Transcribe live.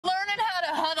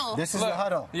huddle. This is the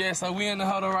huddle. Yeah, so we in the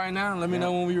huddle right now. Let me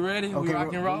know when we're ready. Okay, we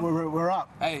rock and roll. We're up.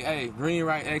 Hey, green,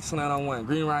 right, excellent on one.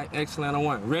 Green, right, excellent on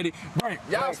one. Ready? Break.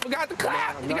 Y'all forgot to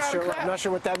clap. I'm not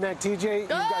sure what that meant, TJ. You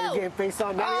got your game face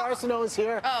on. Emmanuel Arceneaux is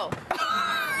here. Oh.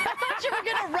 I thought you were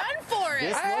going to run for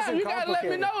it. You got to let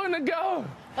me know when to go.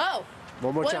 Oh.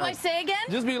 One more what time. do I say again?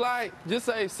 Just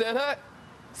say set hut.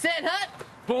 Set hut.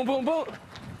 Boom, boom, boom.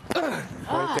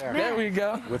 Right there. There we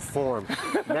go. With form.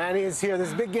 Manny is here.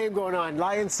 There's a big game going on.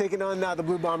 Lions taking on the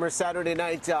Blue Bombers Saturday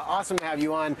night. Awesome to have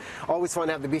you on. Always fun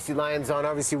to have the BC Lions on.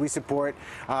 Obviously, we support.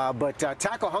 But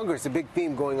tackle hunger is a big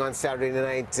theme going on Saturday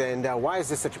night. And why is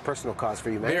this such a personal cause for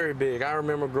you, man? Very big. I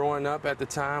remember growing up at the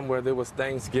time where there was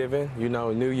Thanksgiving, you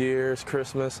know, New Year's,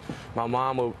 Christmas. My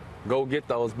mom would go get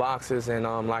those boxes and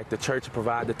like the church would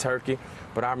provide the turkey.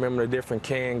 But I remember the different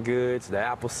canned goods, the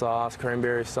applesauce,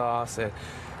 cranberry sauce, and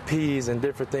peas and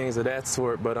different things of that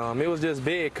sort. But it was just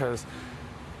big because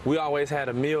we always had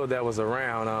a meal that was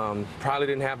around. Probably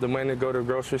didn't have the money to go to the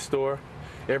grocery store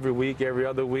every week, every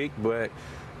other week, but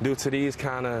due to these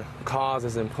kind of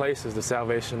causes and places, the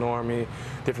Salvation Army,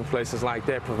 different places like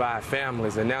that provide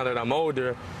families. And now that I'm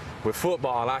older with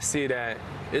football, I see that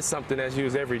it's something that's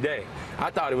used every day. I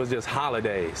thought it was just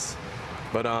holidays,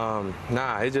 but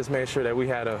nah, it just made sure that we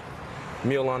had a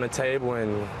meal on the table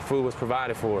and food was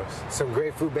provided for us. Some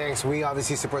great food banks. We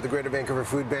obviously support the Greater Vancouver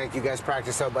Food Bank. You guys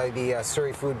practice out by the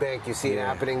Surrey Food Bank. You see it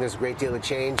happening. There's a great deal of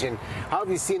change. And how have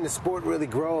you seen the sport really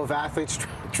grow of athletes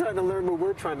trying to learn what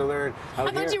we're trying to learn out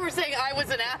I thought you were saying I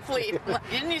was an athlete.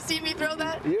 Didn't you see me throw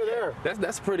that? You're there.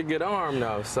 That's a pretty good arm,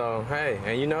 though. So, hey,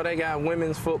 and you know they got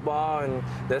women's football, and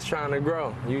that's trying to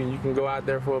grow. You can go out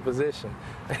there for a position.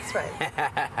 That's right.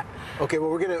 Okay,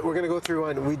 well, we're gonna go through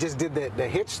on. We just did the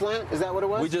hitch slant. Is that what it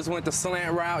was? We just went the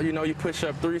slant route. You know, you push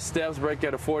up 3 steps, break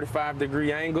at a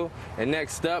 45-degree angle, and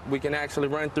next up we can actually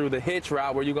run through the hitch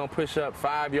route where you're gonna push up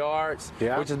 5 yards,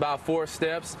 which is about 4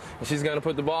 steps, and she's gonna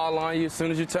put the ball on you. As soon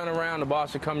as you turn around, the ball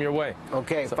should come your way.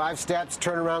 Okay, so 5 steps,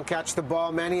 turn around, catch the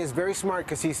ball. Manny is very smart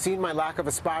because he's seen my lack of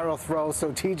a spiral throw.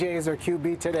 So TJ is our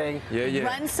QB today. Yeah.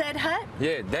 Run, set, hut.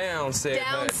 Yeah, down, set,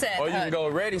 hut. Or you can go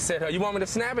ready, set, hut. You want me to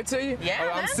snap it to you? Yeah.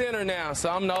 I'm center now, so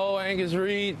I'm the old Angus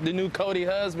Reid, the new Cody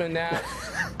husband now,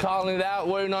 calling it out,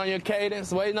 waiting on your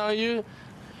cadence, waiting on you.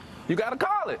 You got to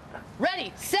call it.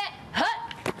 Ready, set,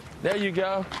 hut. There you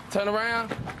go. Turn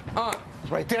around.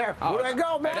 Right there. Where'd I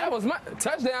go, man? Hey, that was my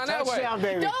touchdown that way. Touchdown,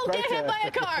 baby. Don't right get there. hit by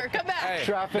a car. Come back. Hey,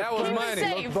 Traffic. that was Keep it money.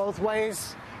 safe. Look both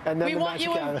ways. And then We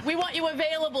want you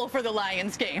available for the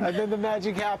Lions game. And then the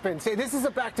magic happens. Hey, this is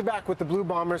a back-to-back with the Blue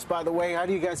Bombers, by the way. How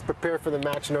do you guys prepare for the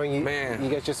match, knowing you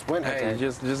guys just went? Hey,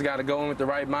 just got to go in with the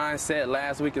right mindset.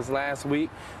 Last week is last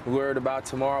week. We're worried about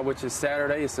tomorrow, which is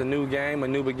Saturday. It's a new game, a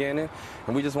new beginning,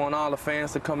 and we just want all the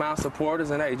fans to come out,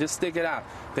 supporters, and hey, just stick it out.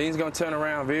 Things gonna turn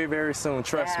around very, very soon.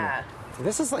 Trust me.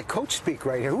 This is like coach speak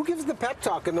right here. Who gives the pep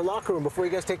talk in the locker room before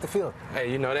you guys take the field? Hey,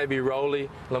 you know, that'd be Roley,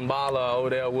 Lambala,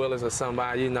 Odell Willis, or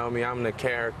somebody. You know me, I'm the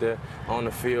character on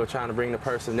the field trying to bring the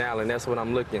personality, and that's what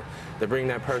I'm looking to bring,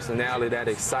 that personality, that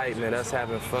excitement, us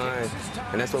having fun,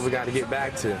 and that's what we got to get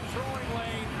back to.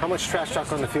 How much trash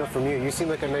talk on the field from you? You seem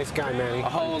like a nice guy, Manny. A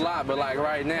whole lot, but like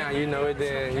right now, you know,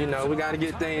 we got to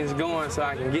get things going so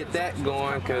I can get that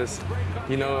going, because,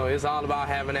 you know, it's all about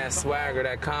having that swagger,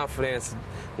 that confidence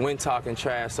when talking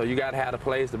trash. So you got to have the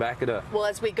plays to back it up. Well,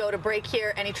 as we go to break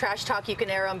here, any trash talk you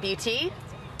can air on BT?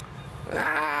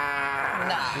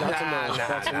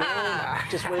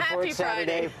 Just wait for it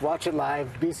Saturday. Watch it live.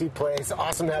 BC Plays.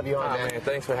 Awesome to have you on, man.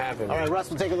 Thanks for having me. All right, Russ,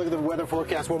 we'll take a look at the weather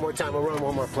forecast one more time. We'll run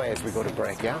one more play as we go to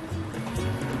break, yeah?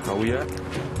 Are we up?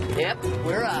 Yep,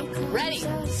 we're up. Ready,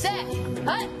 set,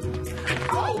 hut.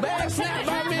 Oh, bad snap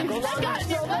by me.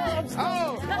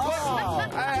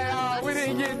 We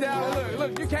didn't get down.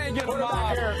 Look, you can't get them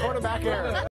all. Quarterback here.